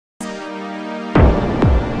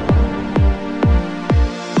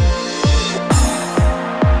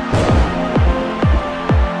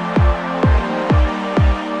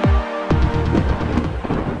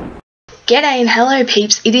G'day and hello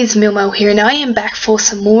peeps, it is Milmo here and I am back for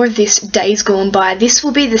some more of this Days Gone By. This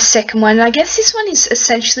will be the second one and I guess this one is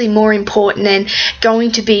essentially more important and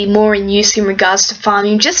going to be more in use in regards to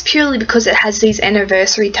farming just purely because it has these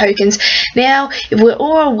anniversary tokens. Now, we're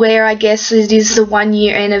all aware, I guess, it is the 1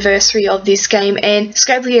 year anniversary of this game and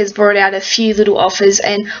Scopely has brought out a few little offers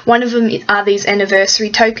and one of them are these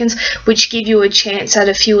anniversary tokens which give you a chance at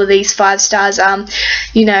a few of these 5 stars.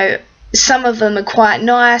 You know, some of them are quite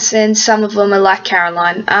nice and some of them are like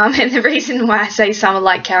Caroline, and the reason why I say some are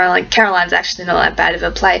like Caroline's actually not that bad of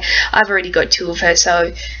a play. I've already got 2 of her,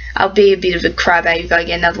 so I'll be a bit of a crybaby if I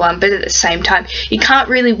get another one, but at the same time, you can't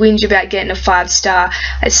really whinge about getting a 5-star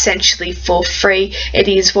essentially for free. It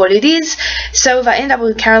is what it is. So if I end up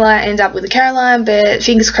with Caroline, I end up with a Caroline, but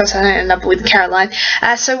fingers crossed I don't end up with Caroline.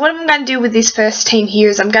 So what I'm going to do with this first team here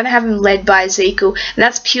is I'm going to have him led by Ezekiel, and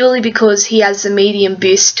that's purely because he has the medium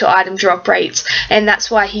boost to item drop rates, and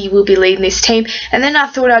that's why he will be leading this team. And then I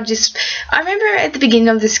thought I remember at the beginning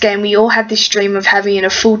of this game we all had this dream of having a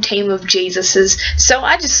full team of Jesuses, so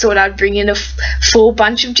I just thought I'd bring in a full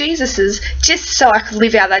bunch of Jesuses just so I could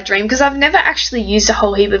live out that dream, because I've never actually used a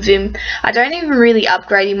whole heap of him. I don't even really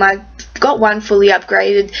upgrade him. I've got one fully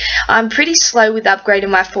upgraded. I'm pretty slow with upgrading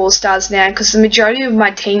my 4 stars now because the majority of my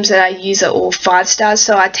teams that I use are all 5 stars,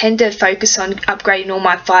 so I tend to focus on upgrading all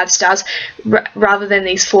my 5 stars rather than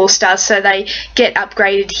these 4 stars, so they get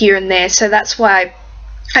upgraded here and there. So that's why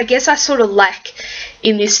I guess I sort of lack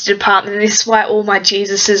in this department, and this is why all my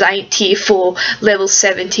Jesuses ain't tier 4 level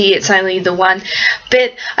 70, it's only the one.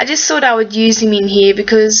 But I just thought I would use him in here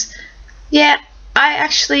because, yeah,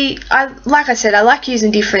 like I said, I like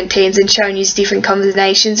using different teams and showing you different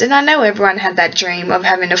combinations, and I know everyone had that dream of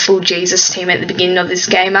having a full Jesus team at the beginning of this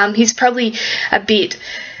game. He's probably a bit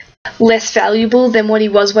less valuable than what he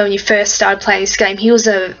was when you first started playing this game. He was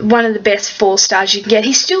one of the best 4 stars you can get.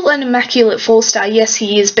 He's still an immaculate 4 star, yes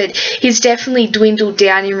he is, but he's definitely dwindled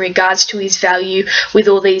down in regards to his value with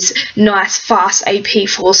all these nice fast AP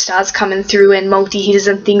 4 stars coming through and multi-hitters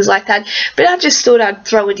and things like that. But I just thought I'd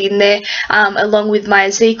throw it in there along with my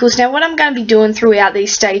Ezekiels. Now what I'm going to be doing throughout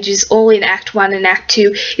these stages, all in Act 1 and Act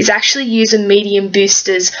 2, is actually using medium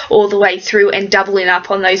boosters all the way through and doubling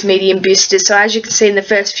up on those medium boosters. So as you can see in the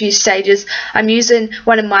first few stages, I'm using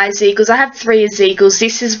one of my Ezekiels. I have 3 Ezekiels.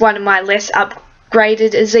 This is one of my less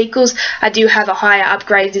upgraded Ezekiels. I do have a higher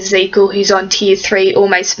upgraded Ezekiel who's on tier 3,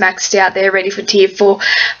 almost maxed out there, ready for tier 4.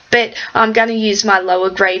 But I'm going to use my lower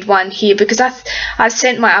grade one here because I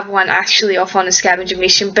sent my other one actually off on a scavenger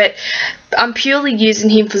mission, but I'm purely using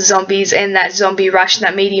him for zombies and that zombie rush and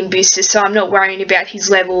that medium booster, so I'm not worrying about his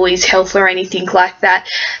level, his health or anything like that.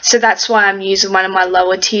 So that's why I'm using one of my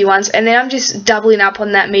lower tier ones, and then I'm just doubling up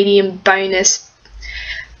on that medium bonus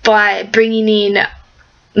by bringing in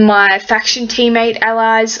my faction teammate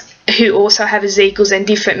allies who also have Ezekiels and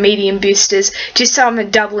different medium boosters, just so I'm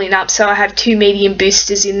doubling up, so I have 2 medium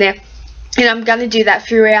boosters in there. And I'm going to do that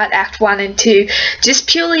throughout Act 1 and 2, just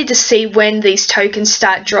purely to see when these tokens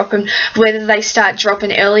start dropping, whether they start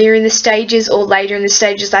dropping earlier in the stages or later in the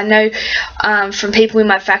stages. I know from people in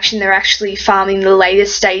my faction they're actually farming the later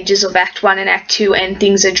stages of Act 1 and Act 2 and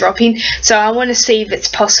things are dropping. So I want to see if it's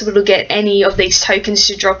possible to get any of these tokens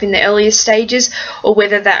to drop in the earlier stages or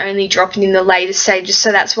whether they're only dropping in the later stages.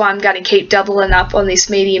 So that's why I'm going to keep doubling up on this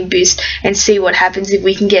medium boost and see what happens if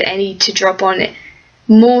we can get any to drop on it.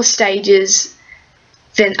 More stages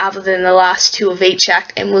than other than the last 2 of each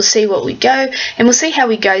act, and we'll see what we go and we'll see how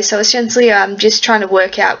we go. So essentially I'm just trying to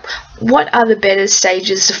work out what are the better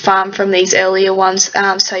stages to farm from these earlier ones,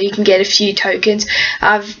 so you can get a few tokens.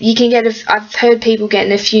 I've heard people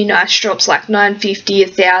getting a few nice drops like 950,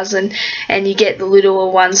 1000, and you get the littler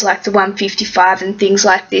ones like the 155 and things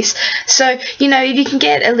like this. So you know, if you can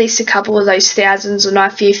get at least a couple of those thousands or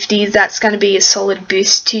 950s, that's going to be a solid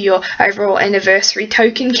boost to your overall anniversary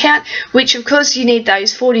token count, which of course you need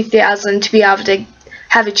those 40,000 to be able to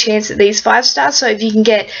have a chance at these 5 stars. So if you can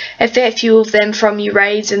get a fair few of them from your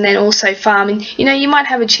raids and then also farming, you know, you might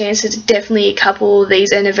have a chance at definitely a couple of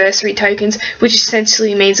these anniversary tokens, which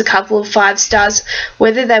essentially means a couple of 5 stars.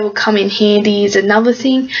 Whether they will come in handy is another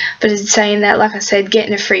thing, but in saying that, like I said,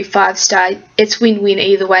 getting a free 5 star, it's win-win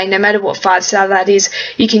either way. No matter what 5 star that is,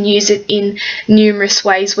 you can use it in numerous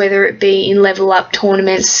ways, whether it be in level up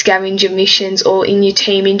tournaments, scavenger missions, or in your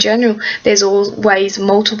team in general. There's always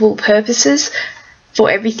multiple purposes for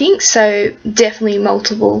everything, so definitely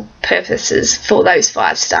multiple purposes for those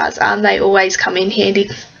 5 stars. They always come in handy.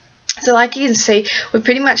 So like you can see, we've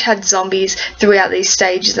pretty much had zombies throughout these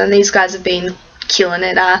stages, and these guys have been killing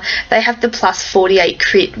it. They have the plus 48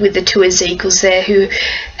 crit with the 2 Ezekiels there, who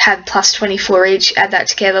have plus 24 each. Add that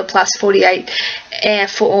together, plus 48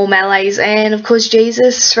 for all melees. And of course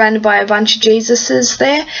Jesus, surrounded by a bunch of Jesuses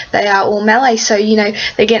there. They are all melee, so you know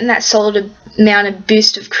they're getting that solid amount of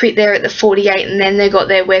boost of crit there at the 48, and then they've got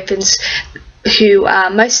their weapons who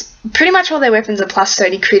pretty much all their weapons are plus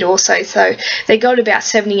 30 crit also, so they got about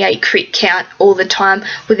 78 crit count all the time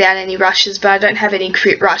without any rushes, but I don't have any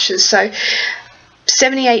crit rushes, so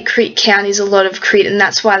 78 crit count is a lot of crit, and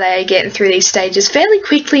that's why they are getting through these stages fairly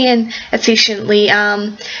quickly and efficiently,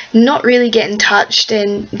 not really getting touched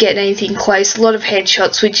and getting anything close. A lot of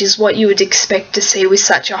headshots, which is what you would expect to see with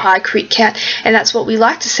such a high crit count, and that's what we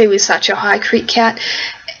like to see with such a high crit count.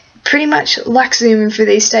 Pretty much like zooming through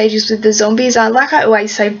these stages with the zombies. Like I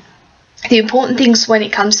always say, the important things when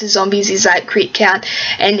it comes to zombies is that crit count,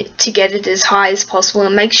 and to get it as high as possible,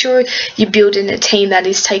 and make sure you build in a team that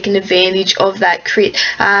is taking advantage of that crit.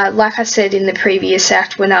 Like I said in the previous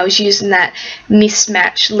act, when I was using that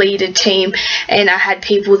mismatch leader team and I had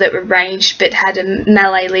people that were ranged but had a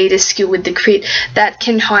melee leader skill with the crit, that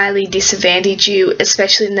can highly disadvantage you,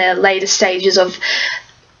 especially in the later stages of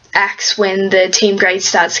acts when the team grade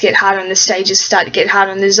starts to get harder and the stages start to get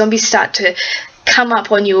harder and the zombies start to come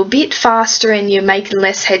up on you a bit faster and you're making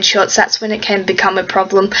less headshots. That's when it can become a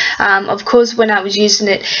problem. Of course, when I was using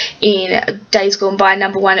it in Days Gone By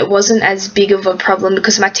number 1, it wasn't as big of a problem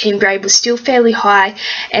because my team grade was still fairly high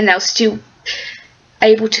and they were still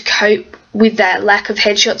able to cope with that lack of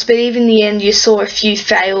headshots, but even in the end you saw a few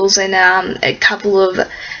fails and a couple of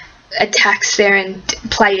attacks there and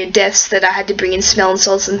player deaths that I had to bring in smelling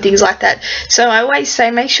salts and things like that. So I always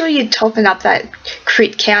say make sure you're topping up that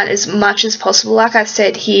crit count as much as possible. Like I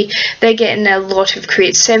said here, they're getting a lot of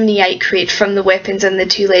crit, 78 crit from the weapons and the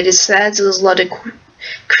 2 leaders, so that's a lot of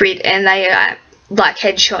crit, and they are like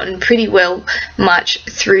headshotting pretty well much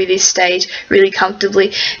through this stage really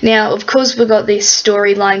comfortably. Now of course we've got this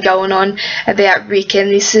storyline going on about Rick,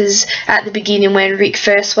 and this is at the beginning when Rick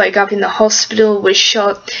first woke up in the hospital, was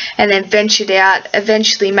shot, and then ventured out,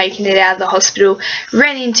 eventually making it out of the hospital,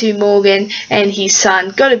 ran into Morgan and his son,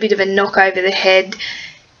 got a bit of a knock over the head,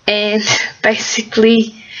 and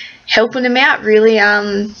basically helping him out really.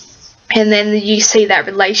 And then you see that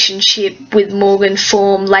relationship with Morgan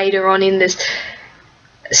form later on in this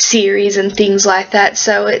series and things like that.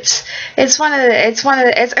 So I guess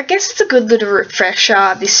it's a good little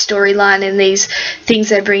refresher, this storyline and these things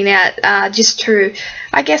they bring out, just to,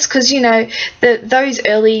 I guess, because you know those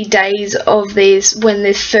early days of these, when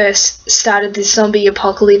they first started this zombie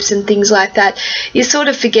apocalypse and things like that, you sort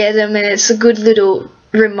of forget them, and it's a good little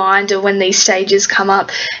reminder when these stages come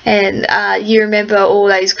up, and you remember all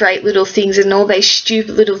those great little things and all those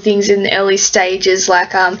stupid little things in the early stages,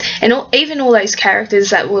 like even all those characters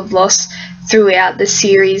that we've lost throughout the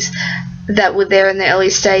series that were there in the early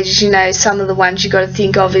stages. You know, some of the ones you got to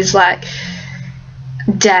think of is like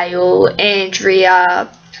Dale,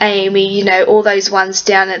 Andrea, Amy, you know, all those ones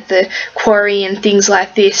down at the quarry and things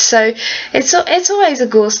like this. So it's always a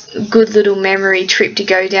good little memory trip to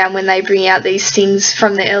go down when they bring out these things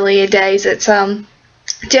from the earlier days. It's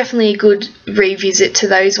definitely a good revisit to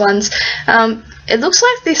those ones. It looks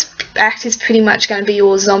like this act is pretty much going to be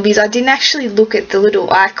all zombies. I didn't actually look at the little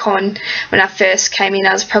icon when I first came in.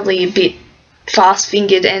 I was probably a bit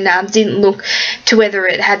fast-fingered and didn't look to whether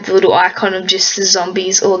it had the little icon of just the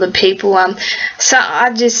zombies or the people. So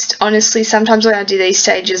I just, honestly, sometimes when I do these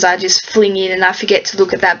stages I just fling in and I forget to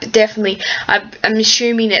look at that, but definitely I'm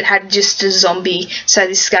assuming it had just a zombie, so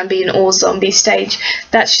this is going to be an all zombie stage.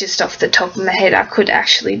 That's just off the top of my head, I could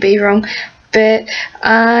actually be wrong, but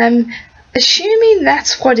I'm assuming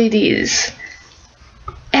that's what it is.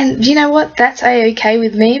 And you know what, that's a-okay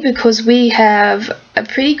with me, because we have a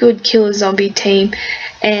pretty good killer zombie team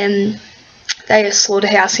and they are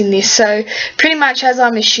Slaughterhouse in this. So pretty much, as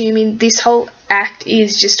I'm assuming, this whole act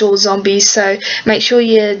is just all zombies, so make sure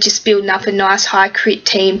you're just building up a nice high crit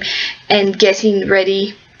team and getting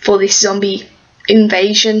ready for this zombie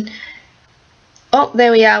invasion. Oh,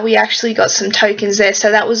 there we are, we actually got some tokens there,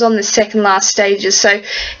 so that was on the second last stages, so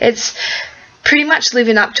it's pretty much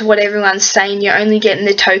living up to what everyone's saying. You're only getting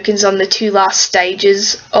the tokens on the 2 last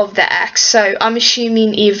stages of the act, so I'm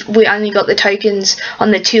assuming if we only got the tokens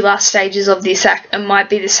on the 2 last stages of this act, it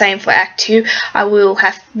might be the same for Act 2. We'll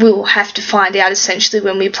have to find out essentially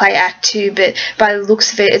when we play Act 2, but by the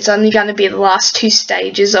looks of it, it's only going to be the last 2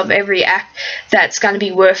 stages of every act that's going to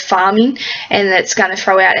be worth farming, and that's going to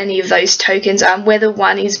throw out any of those tokens. Whether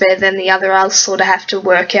one is better than the other, I'll sort of have to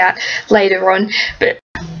work out later on, but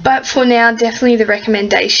But for now, definitely the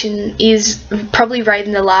recommendation is probably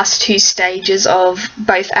raiding the last 2 stages of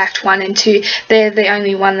both Act 1 and 2. They're the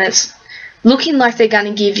only one that's looking like they're going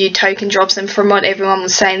to give you token drops, and from what everyone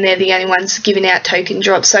was saying, they're the only ones giving out token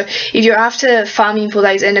drops. So if you're after farming for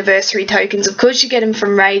those anniversary tokens, of course you get them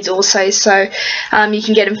from raids also, so you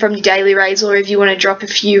can get them from your daily raids, or if you want to drop a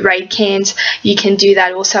few raid cans, you can do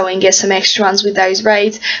that also and get some extra ones with those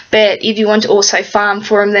raids. But if you want to also farm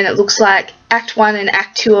for them, then it looks like Act 1 and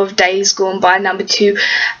Act 2 of Days Gone By number 2,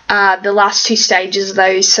 the last 2 stages of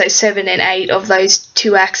those, so 7 and 8 of those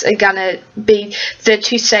 2 acts are going to be the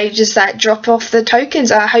 2 stages that drop off the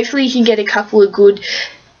tokens. Hopefully you can get a couple of good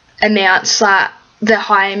amounts, like the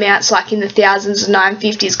high amounts like in the thousands and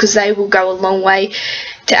 950s, because they will go a long way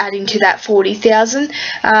to adding to that 40,000.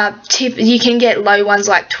 You can get low ones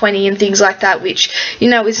like 20 and things like that, which, you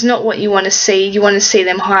know, is not what you want to see. You want to see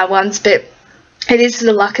them high ones, but it is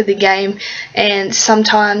the luck of the game, and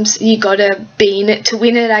sometimes you gotta be in it to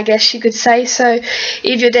win it, I guess you could say. So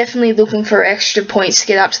if you're definitely looking for extra points to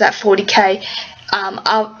get up to that 40k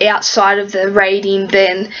outside of the raiding,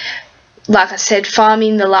 then like I said,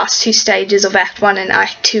 farming the last 2 stages of Act 1 and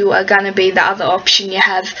Act 2 are going to be the other option you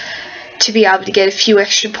have to be able to get a few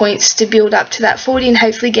extra points to build up to that 40 and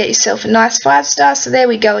hopefully get yourself a nice 5-star. So there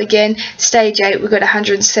we go again, stage 8, we've got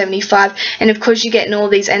 175, and of course you're getting all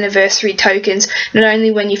these anniversary tokens not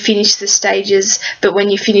only when you finish the stages but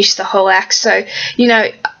when you finish the whole act. So, you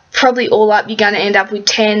know, probably all up you're going to end up with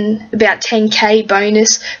about 10k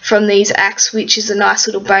bonus from these acts, which is a nice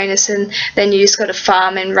little bonus, and then you just got to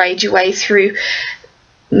farm and raid your way through,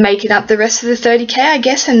 making up the rest of the 30k, I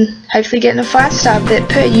guess, and hopefully getting a 5-star. But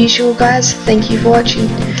per usual, guys, thank you for watching.